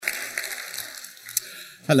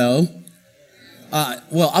Hello.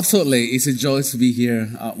 Well, absolutely. It's a joy to be here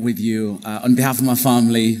with you. On behalf of my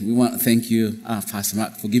family, we want to thank you, Pastor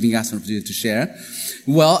Mark, for giving us an opportunity to share.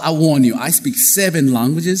 Well, I warn you, I speak 7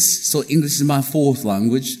 languages, so English is my 4th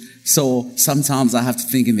language. So sometimes I have to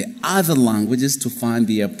think in the other languages to find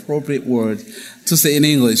the appropriate word to say in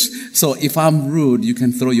English. So if I'm rude, you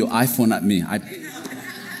can throw your iPhone at me.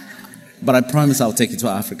 But I promise I'll take you to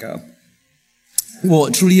Africa.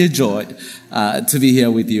 Well, truly a joy to be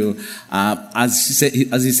here with you. As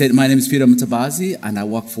he said, my name is Peter Mutabazi, and I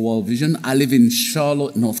work for World Vision. I live in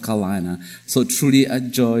Charlotte, North Carolina. So truly a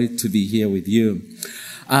joy to be here with you.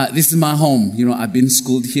 This is my home. You know, I've been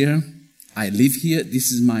schooled here. I live here.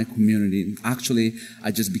 This is my community. Actually,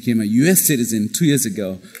 I just became a U.S. citizen 2 years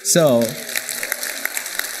ago.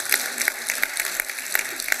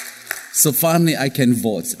 So finally, I can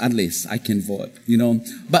vote. At least I can vote, you know.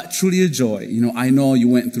 But truly a joy. You know, I know you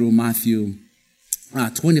went through Matthew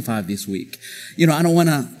 25 this week. You know, I don't want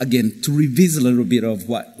to, again, to revisit a little bit of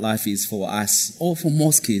what life is for us, or for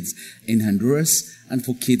most kids in Honduras and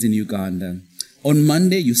for kids in Uganda. On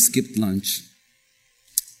Monday, you skipped lunch.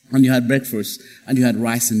 And you had breakfast, and you had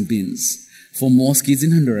rice and beans. For most kids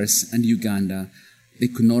in Honduras and Uganda, they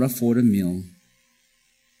could not afford a meal.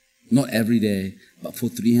 Not every day, but for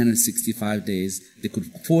 365 days, they could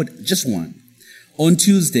afford just one. On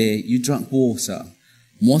Tuesday, you drank water.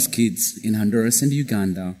 Most kids in Honduras and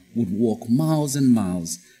Uganda would walk miles and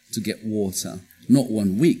miles to get water. Not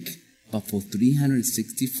 1 week, but for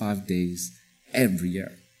 365 days every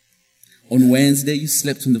year. On Wednesday, you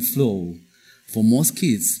slept on the floor. For most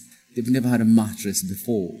kids, they've never had a mattress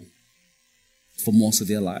before for most of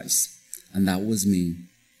their lives. And that was me.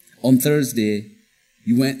 On Thursday,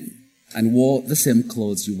 you went and wore the same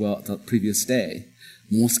clothes you wore the previous day.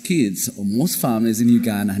 Most kids or most families in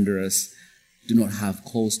Uganda and Honduras do not have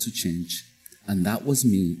clothes to change. And that was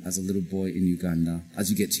me as a little boy in Uganda,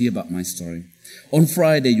 as you get to hear about my story. On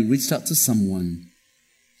Friday, you reached out to someone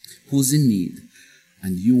who's in need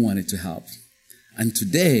and you wanted to help. And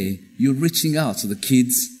today, you're reaching out to the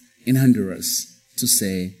kids in Honduras to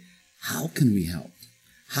say, how can we help?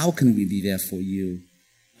 How can we be there for you?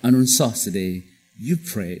 And on Saturday, you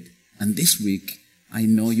prayed. And this week, I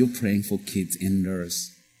know you're praying for kids in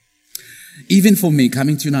Honduras. Even for me,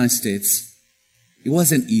 coming to the United States, it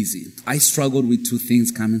wasn't easy. I struggled with 2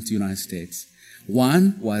 things coming to the United States.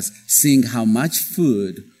 One was seeing how much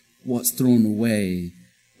food was thrown away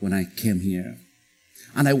when I came here.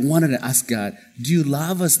 And I wanted to ask God, do you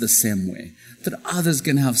love us the same way? That others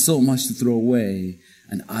can have so much to throw away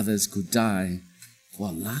and others could die for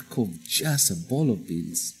a lack of just a bowl of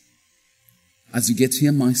beans. As you get to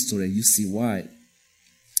hear my story, you see why.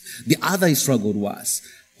 The other I struggled was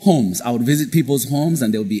homes. I would visit people's homes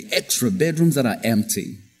and there would be extra bedrooms that are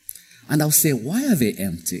empty. And I would say, why are they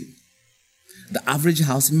empty? The average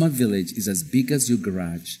house in my village is as big as your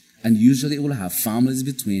garage. And usually it will have families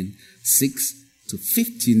between 6 to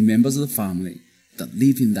 15 members of the family that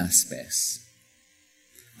live in that space.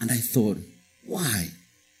 And I thought, why?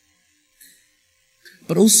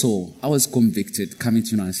 But also, I was convicted coming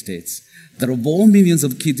to the United States that of all millions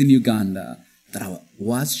of kids in Uganda, that I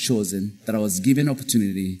was chosen, that I was given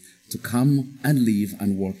opportunity to come and live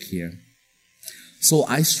and work here. So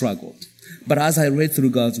I struggled. But as I read through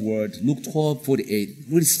God's word, Luke 12:48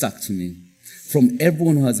 really stuck to me. From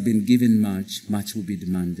everyone who has been given much, much will be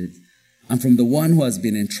demanded. And from the one who has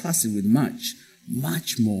been entrusted with much,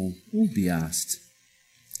 much more will be asked.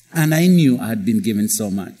 And I knew I had been given so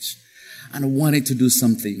much. And I wanted to do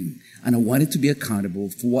something. And I wanted to be accountable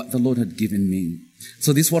for what the Lord had given me.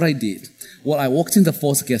 So this is what I did. Well, I walked in the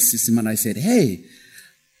foster care system and I said, hey,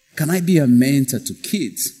 can I be a mentor to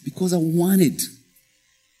kids? Because I wanted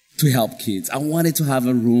to help kids. I wanted to have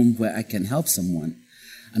a room where I can help someone.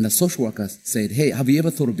 And the social worker said, hey, have you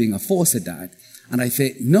ever thought of being a foster dad? And I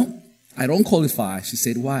said, no. I don't qualify. She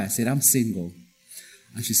said, why? I said, I'm single.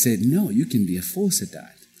 And she said, no, you can be a foster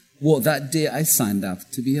dad. Well, that day I signed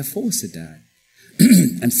up to be a foster dad.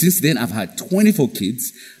 And since then, I've had 24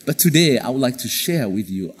 kids. But today, I would like to share with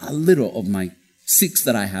you a little of my 6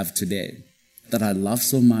 that I have today, that I love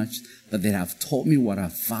so much, that they have taught me what a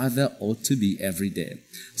father ought to be every day.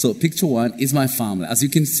 So picture 1 is my family. As you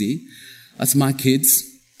can see, that's my kids.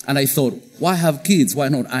 And I thought, why have kids? Why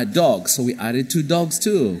not add dogs? So we added 2 dogs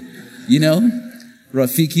too. You know,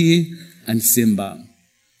 Rafiki and Simba.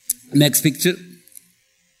 Next picture.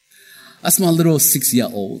 That's my little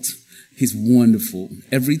 6-year-old. He's wonderful.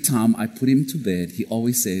 Every time I put him to bed, he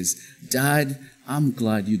always says, Dad, I'm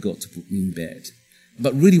glad you got to put me in bed.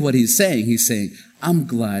 But really what he's saying, I'm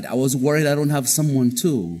glad. I was worried I don't have someone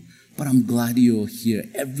too, but I'm glad you're here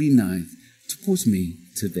every night to put me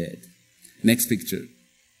to bed. Next picture.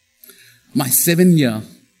 My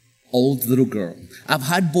 7-year-old little girl. I've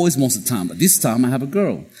had boys most of the time, but this time I have a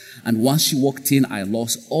girl. And once she walked in, I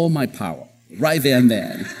lost all my power. Right there and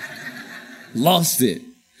then. Lost it.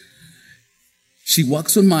 She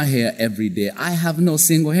works on my hair every day. I have no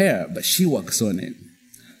single hair, but she works on it.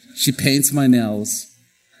 She paints my nails.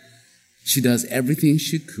 She does everything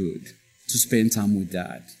she could to spend time with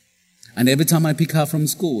Dad. And every time I pick her from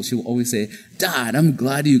school, she will always say, Dad, I'm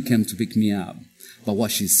glad you came to pick me up. But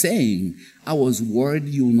what she's saying, I was worried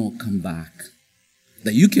you'll not come back.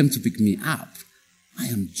 That you came to pick me up. I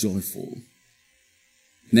am joyful.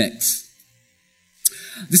 Next.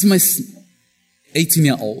 This is my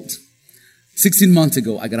 18-year-old. 16 months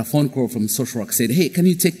ago, I got a phone call from Social Work. Said, hey, can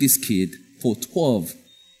you take this kid for 12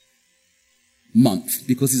 months?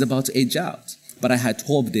 Because he's about to age out. But I had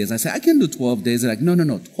 12 days. I said, I can do 12 days. They're like, no,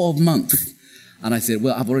 12 months. And I said,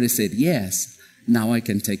 well, I've already said yes. Now I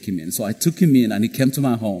can take him in. So I took him in and he came to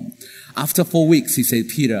my home. After 4 weeks, he said,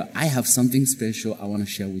 Peter, I have something special I want to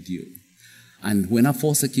share with you. And when a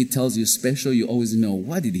foster kid tells you special, you always know,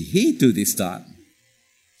 what did he do this time?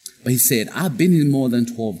 But he said, I've been in more than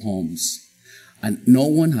 12 homes. And no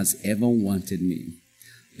one has ever wanted me.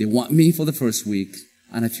 They want me for the first week,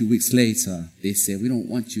 and a few weeks later, they say, we don't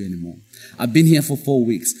want you anymore. I've been here for 4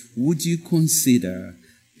 weeks. Would you consider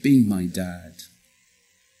being my dad?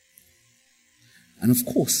 And of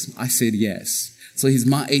course, I said yes. So he's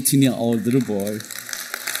my 18-year-old little boy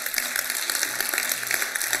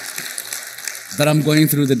that I'm going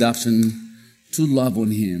through the adoption to love on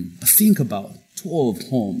him. But think about 12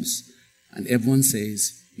 homes, and everyone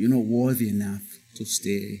says, you're not worthy enough to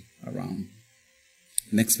stay around.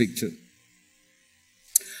 Next picture.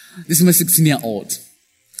 This is my 16-year-old.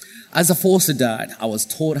 As a foster dad, I was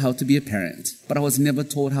taught how to be a parent, but I was never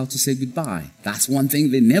taught how to say goodbye. That's one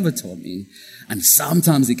thing they never taught me. And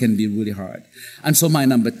sometimes it can be really hard. And so my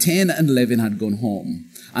number 10 and 11 had gone home.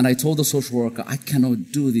 And I told the social worker, I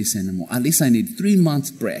cannot do this anymore. At least I need 3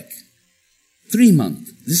 months break. 3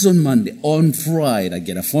 months. This is on Monday. On Friday, I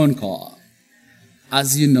get a phone call.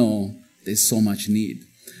 As you know, there's so much need.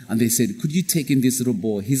 And they said, could you take in this little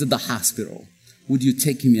boy? He's at the hospital. Would you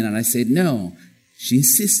take him in? And I said, no. She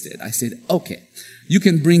insisted. I said, okay, you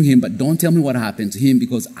can bring him, but don't tell me what happened to him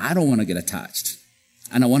because I don't want to get attached.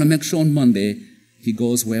 And I want to make sure on Monday he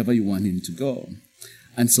goes wherever you want him to go.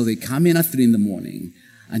 And so they come in at 3 a.m,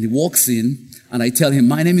 and he walks in, and I tell him,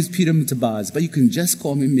 my name is Peter Mutabazi, but you can just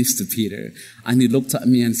call me Mr. Peter. And he looked at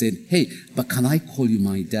me and said, hey, but can I call you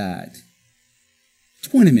my dad?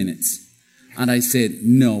 20 minutes. And I said,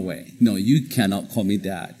 no way. No, you cannot call me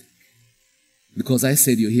dad. Because I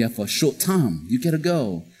said, you're here for a short time. You gotta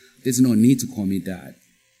go. There's no need to call me dad.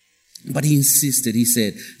 But he insisted. He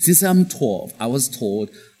said, since I'm 12, I was told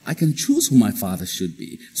I can choose who my father should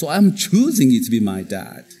be. So I'm choosing you to be my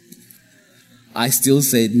dad. I still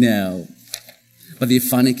said no. But they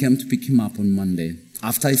finally came to pick him up on Monday.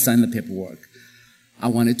 After I signed the paperwork, I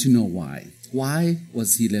wanted to know why. Why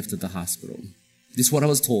was he left at the hospital? This is what I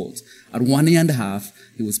was told. At 1 year and a half,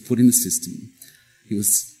 he was put in the system. He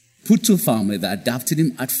was put to a family that adopted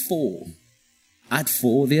him at 4. At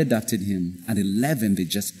 4, they adopted him. At 11, they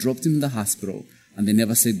just dropped him in the hospital. And they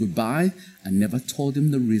never said goodbye and never told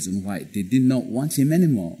him the reason why they did not want him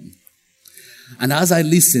anymore. And as I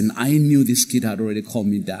listened, I knew this kid had already called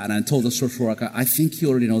me dad. And I told the social worker, I think he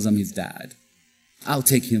already knows I'm his dad. I'll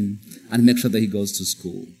take him and make sure that he goes to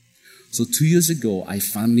school. So 2 years ago, I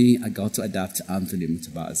got to adopt Anthony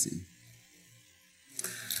Mutabazi.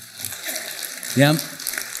 Yeah.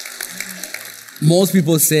 Most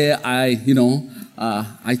people say I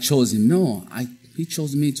chose him. No, he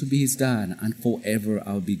chose me to be his dad, and forever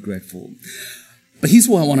I'll be grateful. But here's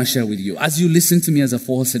what I want to share with you. As you listen to me as a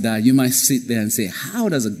foster dad, you might sit there and say, how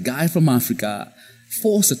does a guy from Africa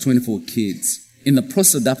foster 24 kids in the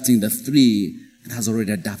process of adopting the 3 that has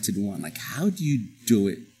already adopted 1? Like, how do you do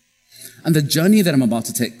it? And the journey that I'm about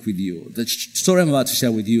to take with you, the story I'm about to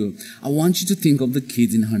share with you, I want you to think of the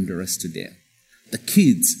kids in Honduras today. The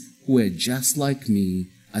kids who are just like me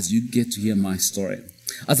as you get to hear my story.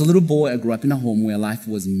 As a little boy, I grew up in a home where life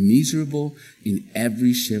was miserable in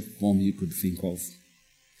every shape, form you could think of.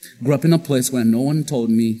 Grew up in a place where no one told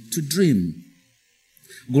me to dream.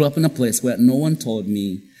 Grew up in a place where no one told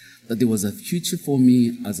me that there was a future for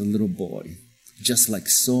me as a little boy, just like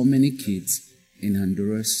so many kids in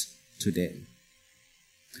Honduras today.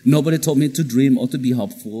 Nobody told me to dream or to be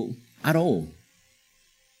hopeful at all.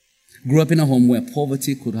 Grew up in a home where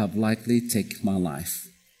poverty could have likely taken my life.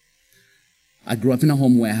 I grew up in a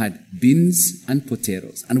home where I had beans and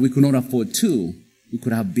potatoes, and we could not afford 2. We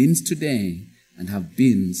could have beans today and have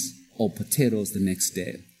beans or potatoes the next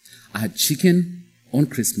day. I had chicken on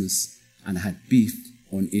Christmas and I had beef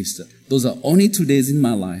on Easter. Those are only 2 days in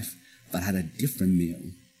my life that I had a different meal.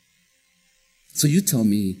 So you tell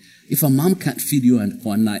me, if a mom can't feed you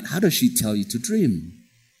for a night, how does she tell you to dream?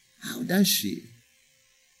 How does she?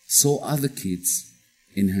 So are the kids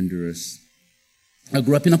in Honduras. I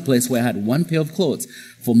grew up in a place where I had one pair of clothes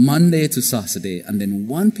for Monday to Saturday and then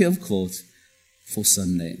one pair of clothes for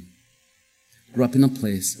Sunday. Grew up in a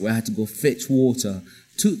place where I had to go fetch water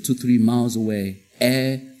 2 to 3 miles away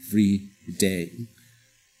every day.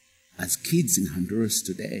 As kids in Honduras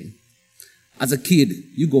today. As a kid,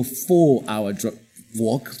 you go 4-hour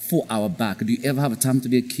walk, 4-hour back. Do you ever have a time to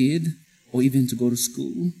be a kid or even to go to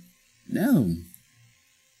school? No.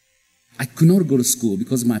 I could not go to school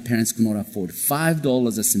because my parents could not afford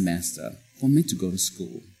 $5 a semester for me to go to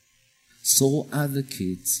school. So are the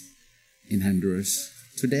kids in Honduras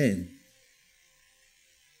today.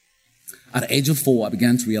 At the age of 4, I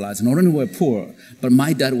began to realize not only were we poor, but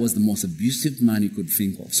my dad was the most abusive man you could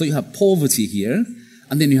think of. So you have poverty here,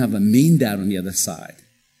 and then you have a mean dad on the other side.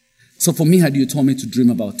 So for me, had you told me to dream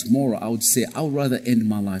about tomorrow, I would say I would rather end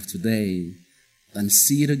my life today than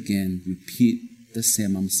see it again, repeat the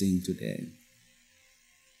same I'm seeing today.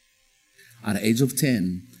 At the age of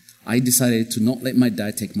 10, I decided to not let my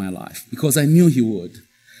dad take my life because I knew he would.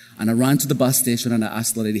 And I ran to the bus station and I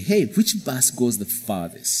asked the lady, hey, which bus goes the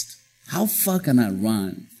farthest? How far can I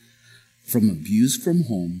run from abuse from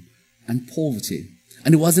home and poverty?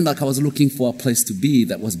 And it wasn't like I was looking for a place to be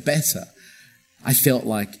that was better. I felt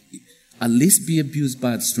like at least be abused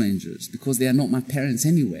by strangers because they are not my parents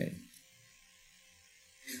anyway.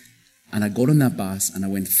 And I got on that bus and I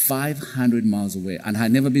went 500 miles away. And I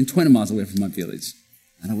had never been 20 miles away from my village.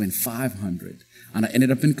 And I went 500. And I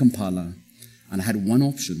ended up in Kampala. And I had one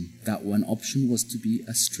option. That one option was to be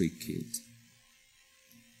a street kid.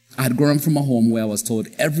 I had grown up from a home where I was told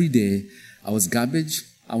every day I was garbage,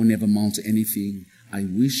 I would never amount to anything. I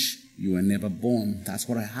wish you were never born. That's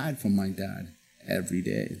what I had from my dad every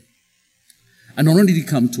day. And not only did he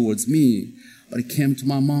come towards me, but he came to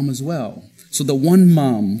my mom as well. So the one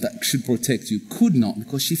mom that should protect you could not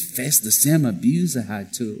because she faced the same abuse I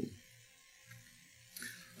had too.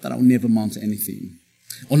 That I would never amount to anything.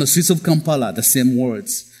 On the streets of Kampala, the same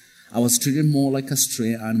words. I was treated more like a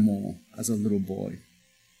stray animal as a little boy.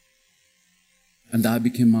 And that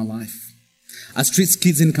became my life. As street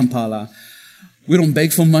kids in Kampala, we don't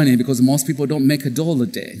beg for money because most people don't make $1 a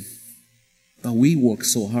day. But we work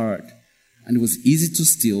so hard. And it was easy to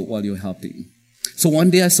steal while you're helping. So one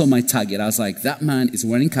day I saw my target. I was like, that man is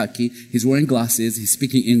wearing khaki. He's wearing glasses. He's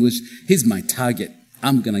speaking English. He's my target.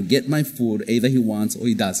 I'm going to get my food. Either he wants or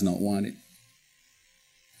he does not want it.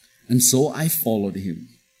 And so I followed him.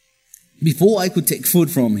 Before I could take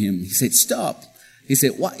food from him, he said, stop. He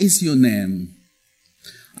said, what is your name?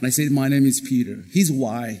 And I said, my name is Peter. He's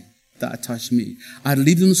why that touched me. I had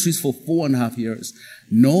lived on the streets for 4.5 years.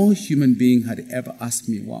 No human being had ever asked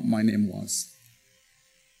me what my name was.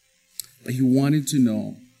 But he wanted to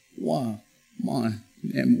know what my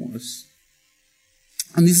name was.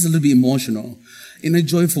 And this is a little bit emotional in a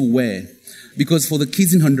joyful way. Because for the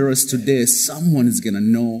kids in Honduras today, someone is going to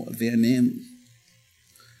know their name.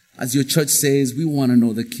 As your church says, we want to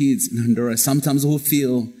know the kids in Honduras. Sometimes we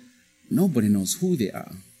feel nobody knows who they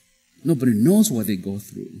are. Nobody knows what they go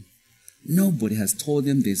through. Nobody has told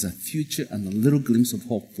them there's a future and a little glimpse of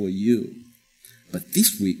hope for you. But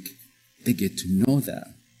this week, they get to know that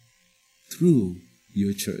through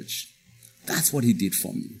your church. That's what he did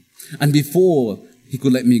for me. And before he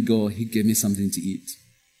could let me go, he gave me something to eat.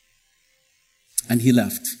 And he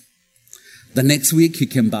left. The next week, he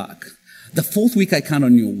came back. The 4th week, I kind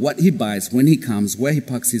of knew what he buys, when he comes, where he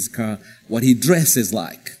parks his car, what he dresses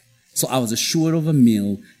like. So I was assured of a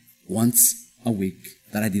meal once a week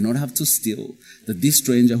that I did not have to steal, that this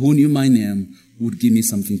stranger who knew my name would give me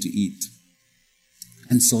something to eat.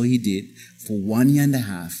 And so he did for 1.5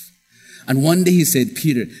 years. And one day he said,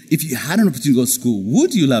 Peter, if you had an opportunity to go to school,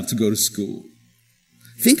 would you love to go to school?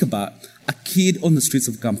 Think about a kid on the streets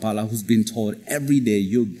of Kampala who's been told every day,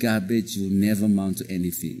 you're garbage, you'll never amount to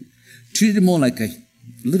anything. Treated more like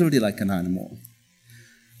literally like an animal.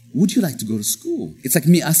 Would you like to go to school? It's like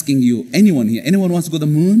me asking you, anyone here, anyone wants to go to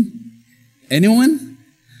the moon? Anyone?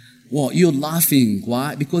 Well, you're laughing.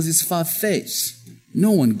 Why? Because it's far-fetched.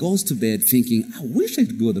 No one goes to bed thinking, I wish I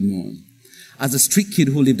could go to the moon. As a street kid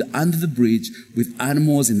who lived under the bridge with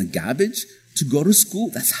animals in the garbage, to go to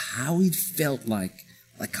school, that's how it felt like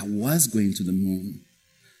I was going to the moon.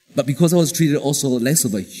 But because I was treated also less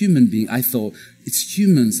of a human being, I thought, it's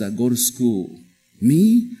humans that go to school.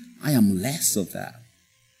 Me, I am less of that.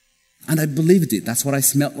 And I believed it. That's what I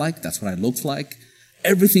smelled like. That's what I looked like.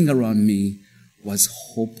 Everything around me was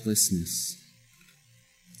hopelessness.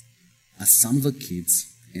 As some of the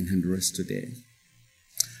kids in Honduras today.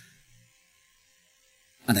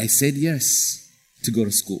 And I said yes to go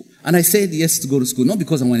to school. And I said yes to go to school, not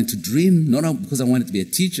because I wanted to dream, not because I wanted to be a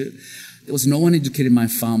teacher. There was no one educated in my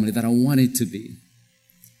family that I wanted to be.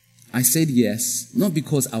 I said yes, not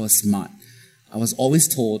because I was smart. I was always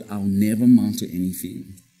told I'll never amount to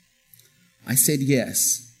anything. I said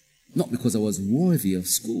yes, not because I was worthy of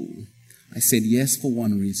school. I said yes for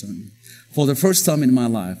one reason. For the first time in my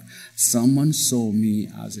life, someone saw me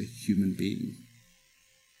as a human being.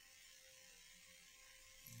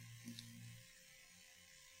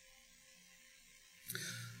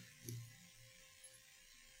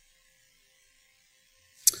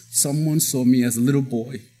 Someone saw me as a little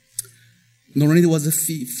boy. Not only was a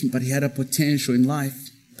thief, but he had a potential in life.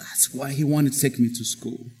 That's why he wanted to take me to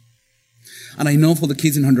school. And I know for the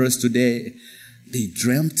kids in Honduras today, they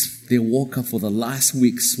dreamt, they woke up for the last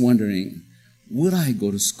weeks wondering, would I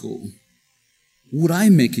go to school? Would I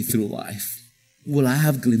make it through life? Will I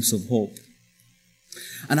have a glimpse of hope?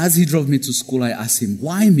 And as he drove me to school, I asked him,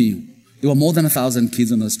 why me? There were more than 1,000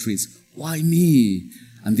 kids on the streets. Why me?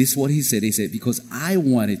 And this is what he said. He said, because I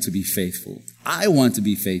wanted to be faithful. I want to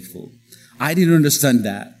be faithful. I didn't understand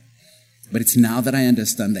that. But it's now that I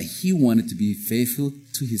understand that he wanted to be faithful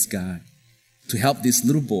to his God, to help this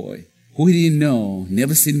little boy who he didn't know,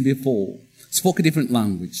 never seen before, spoke a different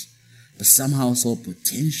language, but somehow saw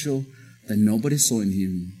potential that nobody saw in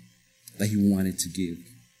him that he wanted to give.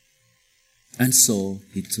 And so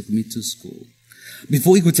he took me to school.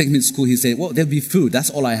 Before he could take me to school, he said, well, there'll be food. That's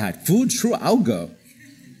all I had. Food? Sure, I'll go.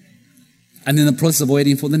 And in the process of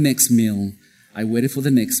waiting for the next meal, I waited for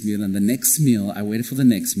the next meal, and the next meal, I waited for the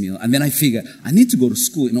next meal. And then I figured, I need to go to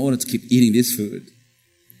school in order to keep eating this food.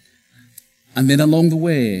 And then along the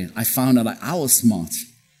way, I found out that I was smart,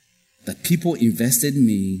 that people invested in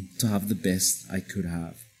me to have the best I could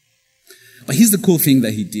have. But here's the cool thing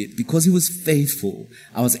that he did. Because he was faithful,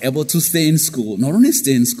 I was able to stay in school. Not only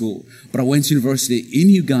stay in school, but I went to university in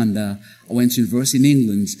Uganda, I went to university in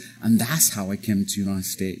England, and that's how I came to the United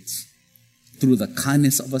States. Through the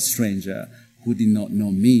kindness of a stranger who did not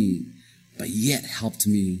know me, but yet helped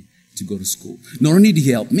me to go to school. Not only did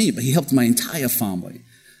he help me, but he helped my entire family.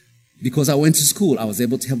 Because I went to school, I was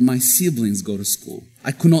able to help my siblings go to school.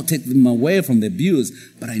 I could not take them away from the abuse,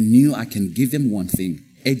 but I knew I can give them one thing,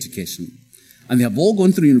 education. And they have all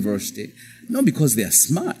gone through university, not because they are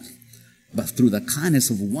smart, but through the kindness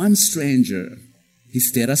of one stranger. He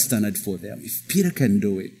set a standard for them. If Peter can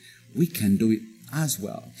do it, we can do it as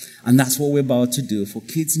well. And that's what we're about to do for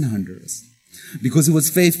kids in Honduras. Because he was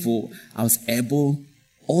faithful, I was able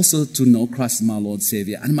also to know Christ as my Lord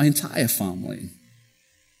Savior and my entire family.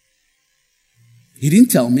 He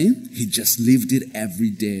didn't tell me, he just lived it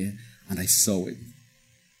every day, and I saw it.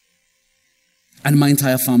 And my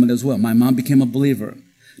entire family as well. My mom became a believer.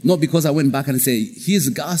 Not because I went back and said, here's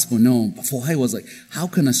the gospel. No, but for her it was like, how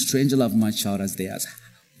can a stranger love my child as theirs?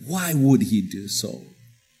 Why would he do so?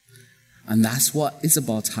 And that's what is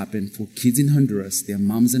about to happen for kids in Honduras, their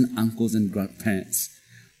moms and uncles and grandparents.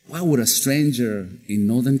 Why would a stranger in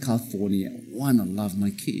Northern California want to love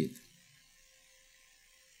my kid?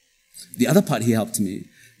 The other part he helped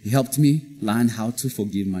me learn how to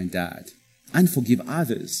forgive my dad and forgive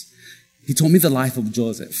others. He told me the life of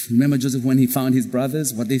Joseph. Remember Joseph when he found his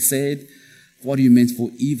brothers, what they said? What you meant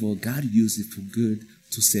for evil, God used it for good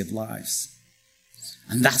to save lives.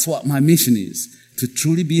 And that's what my mission is, to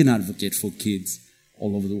truly be an advocate for kids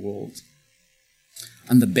all over the world.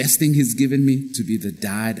 And the best thing he's given me, to be the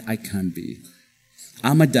dad I can be.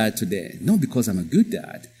 I'm a dad today, not because I'm a good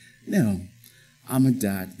dad. No, I'm a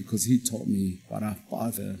dad because he taught me what a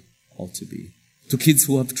father ought to be. To kids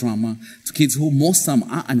who have trauma, to kids who most of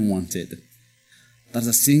them are unwanted. As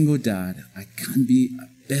a single dad, I can be the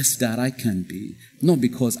best dad I can be. Not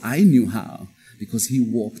because I knew how, because he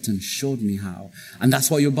walked and showed me how. And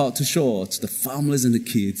that's what you're about to show to the families and the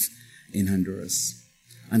kids in Honduras.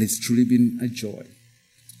 And it's truly been a joy.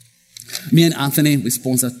 Me and Anthony, we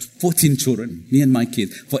sponsor 14 children, me and my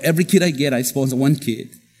kids. For every kid I get, I sponsor one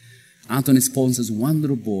kid. Anthony sponsors one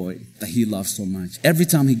little boy that he loves so much. Every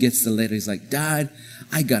time he gets the letter, he's like, Dad,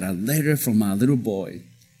 I got a letter from my little boy.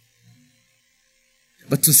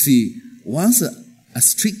 But to see, once a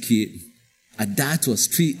street kid, a dad to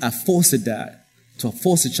a foster dad, to a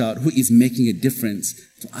foster child who is making a difference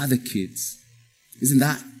to other kids. Isn't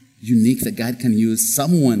that unique that God can use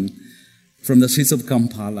someone from the streets of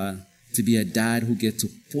Kampala to be a dad who gets to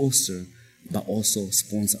foster but also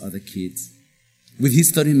sponsor other kids? With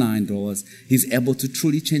his $39, he's able to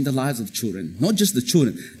truly change the lives of children. Not just the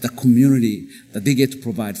children, the community that they get to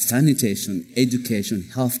provide sanitation, education,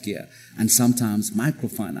 healthcare, and sometimes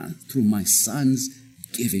microfinance through my son's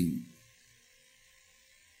giving.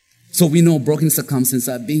 So we know broken circumstances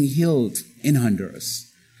are being healed in Honduras.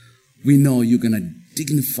 We know you're going to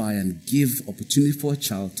dignify and give opportunity for a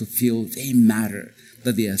child to feel they matter,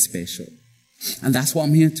 that they are special. And that's why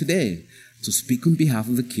I'm here today, to speak on behalf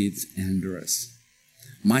of the kids in Honduras.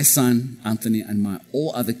 My son, Anthony, and my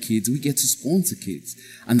all other kids, we get to sponsor kids.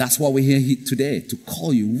 And that's why we're here today, to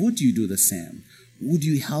call you. Would you do the same? Would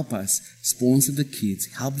you help us sponsor the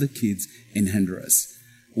kids, help the kids in Honduras?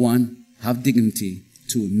 One, have dignity.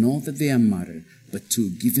 Two, know that they are matter. But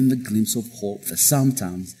two, give them the glimpse of hope that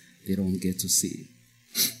sometimes they don't get to see.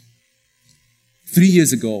 3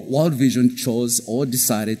 years ago, World Vision chose or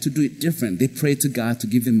decided to do it different. They prayed to God to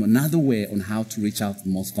give them another way on how to reach out to the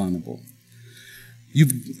most vulnerable.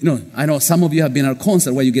 I know some of you have been at a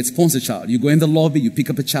concert where you get sponsored child. You go in the lobby, you pick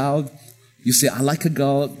up a child, you say, I like a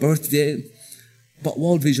girl, birthday. But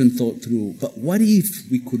World Vision thought through, but what if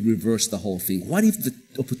we could reverse the whole thing? What if the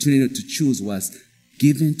opportunity to choose was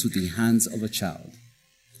given to the hands of a child?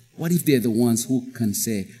 What if they're the ones who can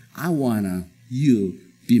say, I want you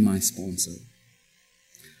be my sponsor?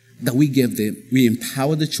 That we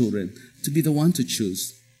empower the children to be the one to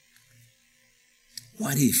choose.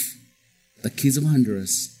 What if the kids of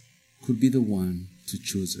Honduras could be the one to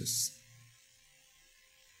choose us?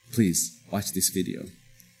 Please watch this video.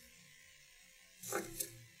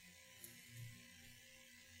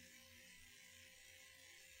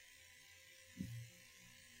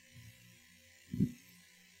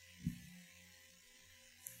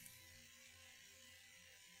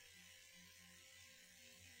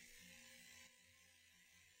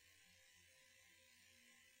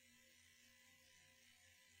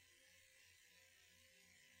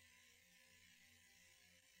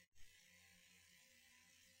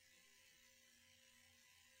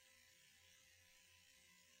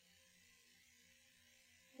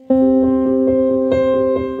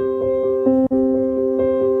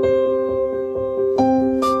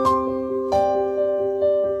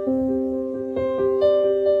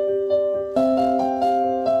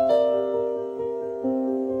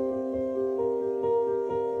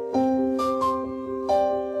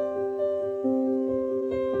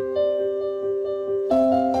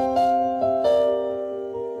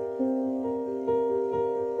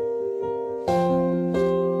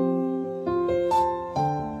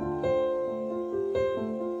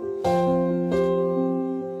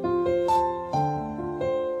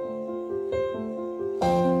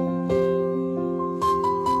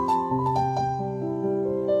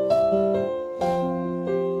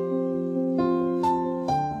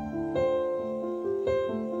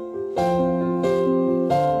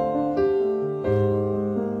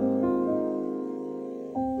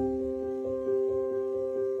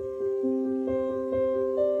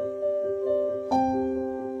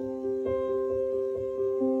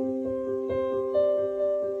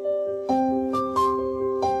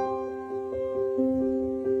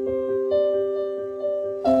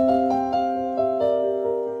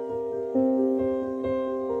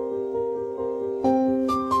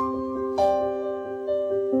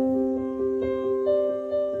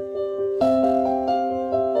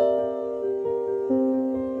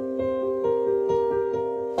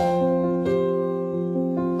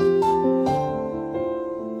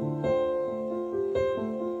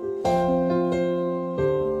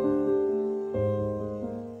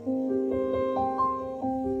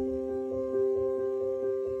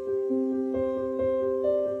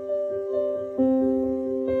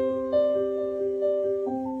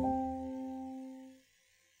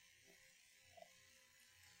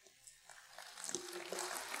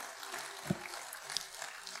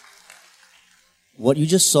 What you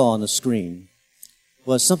just saw on the screen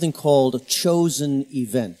was something called a chosen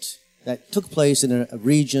event that took place in a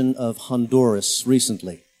region of Honduras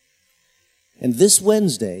recently. And this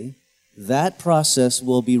Wednesday, that process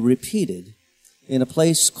will be repeated in a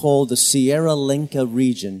place called the Sierra Lenca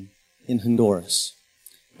region in Honduras,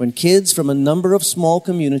 when kids from a number of small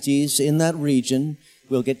communities in that region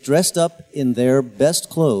will get dressed up in their best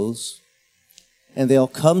clothes, and they'll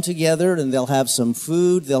come together and they'll have some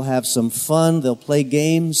food, they'll have some fun, they'll play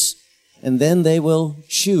games, and then they will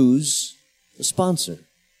choose the sponsor.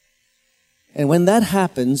 And when that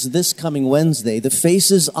happens this coming Wednesday, the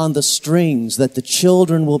faces on the strings that the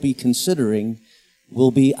children will be considering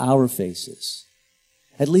will be our faces.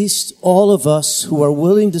 At least all of us who are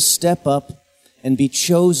willing to step up and be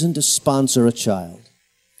chosen to sponsor a child.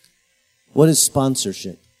 What is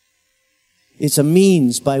sponsorship? It's a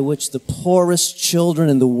means by which the poorest children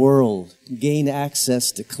in the world gain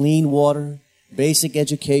access to clean water, basic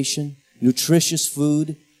education, nutritious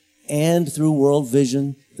food, and through World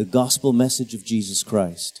Vision, the gospel message of Jesus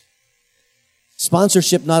Christ.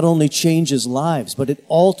 Sponsorship not only changes lives, but it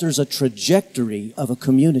alters a trajectory of a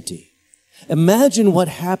community. Imagine what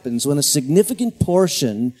happens when a significant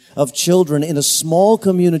portion of children in a small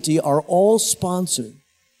community are all sponsored.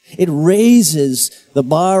 It raises the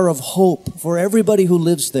bar of hope for everybody who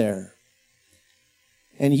lives there.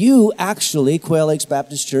 And you actually, Quail Lakes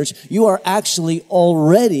Baptist Church, you are actually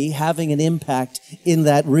already having an impact in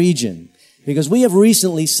that region. Because we have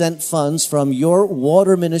recently sent funds from your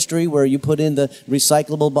water ministry where you put in the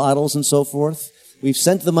recyclable bottles and so forth. We've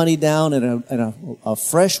sent the money down and a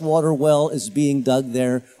fresh water well is being dug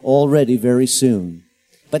there already very soon.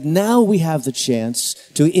 But now we have the chance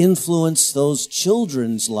to influence those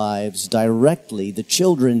children's lives directly, the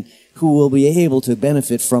children who will be able to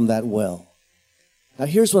benefit from that well. Now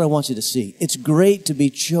here's what I want you to see. It's great to be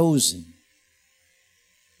chosen,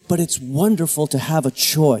 but it's wonderful to have a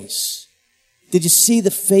choice. Did you see the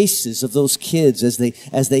faces of those kids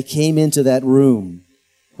as they came into that room?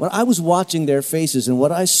 When I was watching their faces, and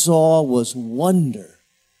what I saw was wonder.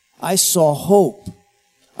 I saw hope.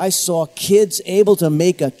 I saw kids able to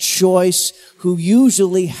make a choice who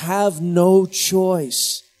usually have no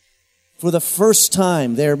choice. For the first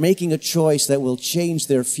time, they're making a choice that will change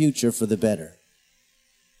their future for the better.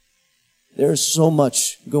 There's so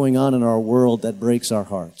much going on in our world that breaks our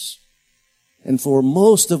hearts. And for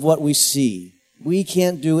most of what we see, we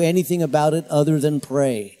can't do anything about it other than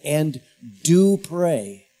pray. And do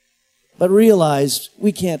pray. But realize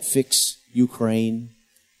we can't fix Ukraine.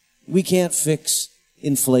 We can't fix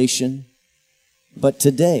inflation. But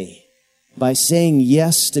today, by saying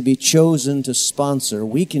yes to be chosen to sponsor,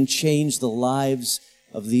 we can change the lives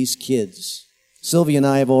of these kids. Sylvia and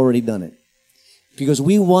I have already done it. Because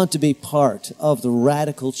we want to be part of the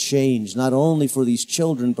radical change, not only for these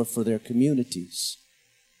children, but for their communities.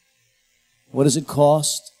 What does it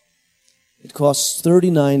cost? It costs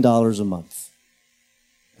 $39 a month.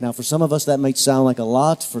 Now, for some of us, that might sound like a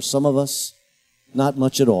lot. For some of us, not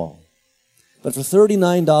much at all. But for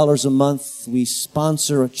 $39 a month, we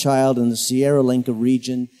sponsor a child in the Sierra Leone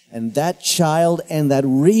region, and that child and that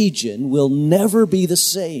region will never be the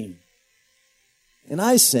same. And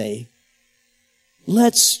I say,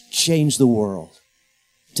 let's change the world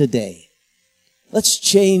today. Let's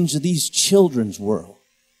change these children's world.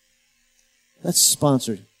 Let's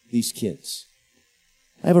sponsor these kids.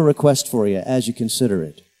 I have a request for you as you consider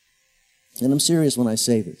it. And I'm serious when I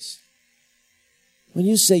say this. When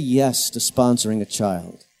you say yes to sponsoring a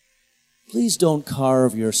child, please don't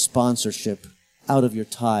carve your sponsorship out of your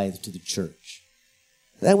tithe to the church.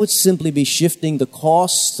 That would simply be shifting the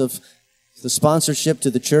costs of the sponsorship to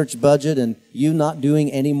the church budget and you not doing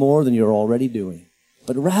any more than you're already doing.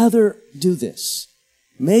 But rather do this.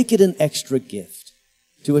 Make it an extra gift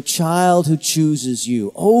to a child who chooses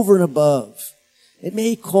you over and above. It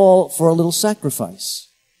may call for a little sacrifice.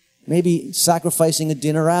 Maybe sacrificing a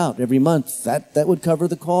dinner out every month. That would cover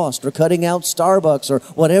the cost. Or cutting out Starbucks or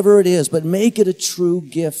whatever it is. But make it a true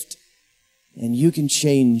gift. And you can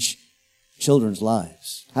change children's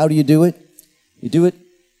lives. How do you do it? You do it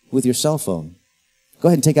with your cell phone. Go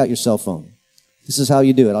ahead and take out your cell phone. This is how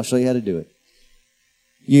you do it. I'll show you how to do it.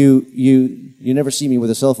 You never see me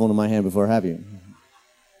with a cell phone in my hand before, have you?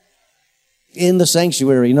 In the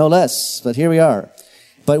sanctuary, no less. But here we are.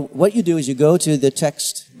 But what you do is you go to the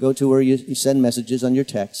text, go to where you send messages on your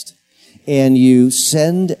text, and you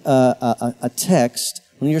send a text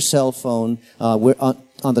on your cell phone,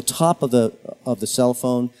 on the top of the cell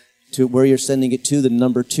phone, to where you're sending it to, the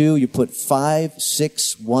number 2, you put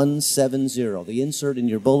 56170. The insert in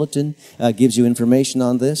your bulletin gives you information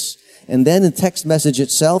on this. And then in the text message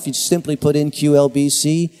itself, you simply put in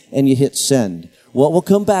QLBC and you hit send. What will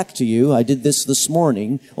come back to you, I did this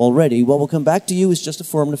morning already, what will come back to you is just a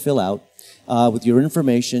form to fill out with your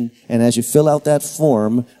information. And as you fill out that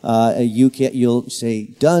form, you'll say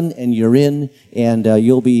done and you're in, and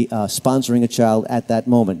you'll be sponsoring a child at that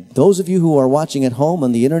moment. Those of you who are watching at home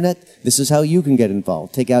on the internet, this is how you can get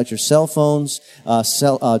involved. Take out your cell phones,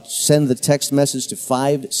 send the text message to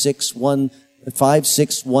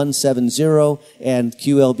 56170, and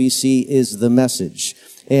QLBC is the message.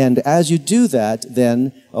 And as you do that,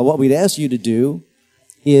 then what we'd ask you to do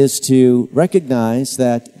is to recognize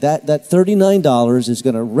that $39 is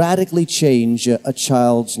going to radically change a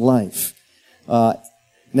child's life.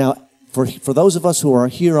 Now, for those of us who are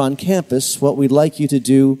here on campus, what we'd like you to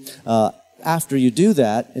do after you do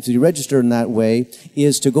that, if you register in that way,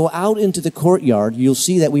 is to go out into the courtyard. You'll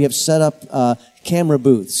see that we have set up camera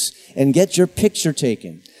booths and get your picture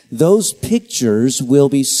taken. Those pictures will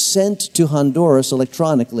be sent to Honduras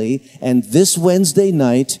electronically, and this Wednesday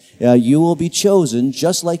night, you will be chosen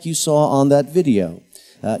just like you saw on that video.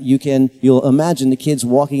 You'll imagine the kids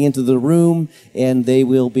walking into the room, and they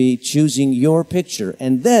will be choosing your picture.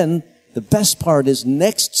 And then, the best part is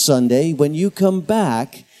next Sunday, when you come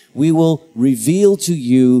back, we will reveal to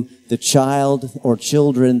you the child or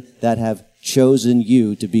children that have chosen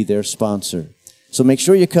you to be their sponsor. So make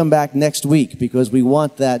sure you come back next week, because we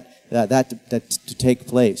want that to take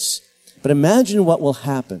place. But imagine what will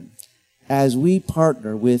happen as we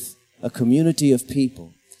partner with a community of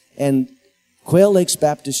people, and Quail Lakes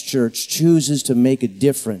Baptist Church chooses to make a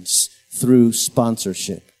difference through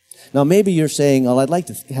sponsorship. Now, maybe you're saying, oh, I'd like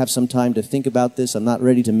to have some time to think about this. I'm not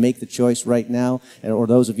ready to make the choice right now. Or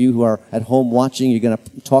those of you who are at home watching, you're going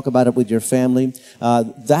to talk about it with your family.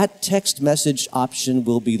 That text message option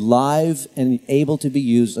will be live and able to be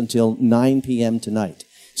used until 9 p.m. tonight.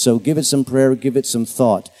 So give it some prayer, give it some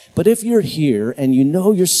thought. But if you're here and you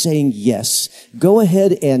know you're saying yes, go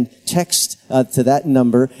ahead and text to that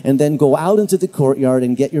number, and then go out into the courtyard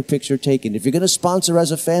and get your picture taken. If you're going to sponsor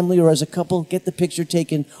as a family or as a couple, get the picture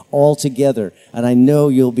taken all together. And I know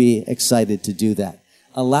you'll be excited to do that.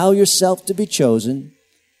 Allow yourself to be chosen,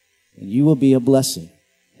 and you will be a blessing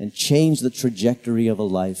and change the trajectory of a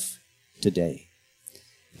life today.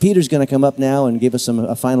 Peter's going to come up now and give us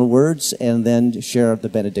some final words, and then share the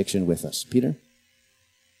benediction with us. Peter?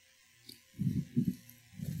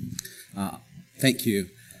 Thank you.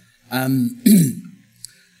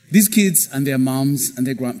 These kids and their moms and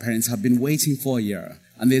their grandparents have been waiting for a year.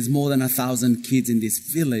 And there's more than 1,000 kids in this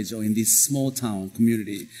village or in this small town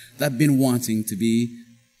community that have been wanting to be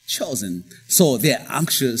chosen. So they're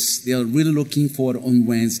anxious. They're really looking forward on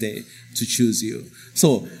Wednesday to choose you.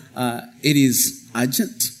 So it is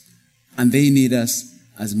urgent, and they need us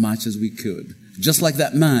as much as we could. Just like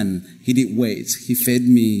that man, he did wait. He fed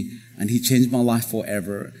me, and he changed my life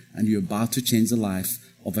forever. And you're about to change the life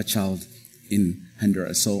of a child in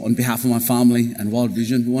Honduras. So on behalf of my family and World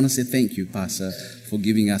Vision, we want to say thank you, Pastor, for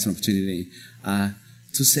giving us an opportunity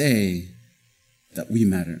to say that we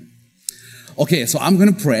matter. Okay, so I'm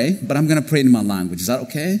going to pray, but I'm going to pray in my language. Is that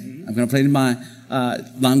okay? Mm-hmm. I'm going to pray in my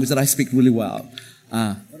language that I speak really well.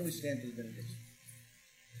 Why don't we stand for the benediction?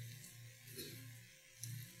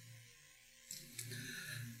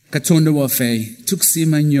 Katonda wafe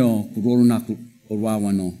tuksima nyo kuroruna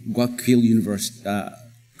kurwawano gwa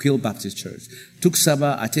Quail Baptist Church.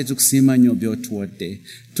 Tuksaba ate tuksima nyo byotuwadde.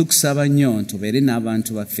 Tuksaba nyo ntobere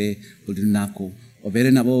n'abantu baffe buli lunaku.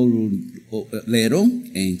 Obere nabo leero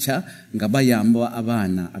encha nga bayamba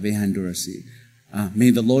abaana ab'e Honduras. May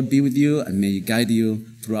the Lord be with you, and may He guide you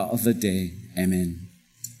throughout the day. Amen.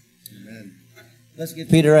 Amen. Let's give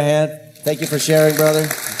Peter a hand. Thank you for sharing, brother.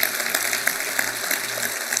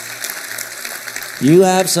 You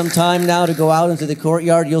have some time now to go out into the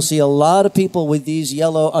courtyard. You'll see a lot of people with these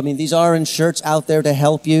these orange shirts out there to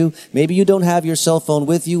help you. Maybe you don't have your cell phone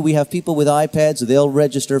with you. We have people with iPads. They'll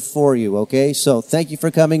register for you, okay? So thank you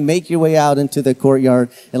for coming. Make your way out into the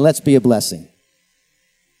courtyard, and let's be a blessing.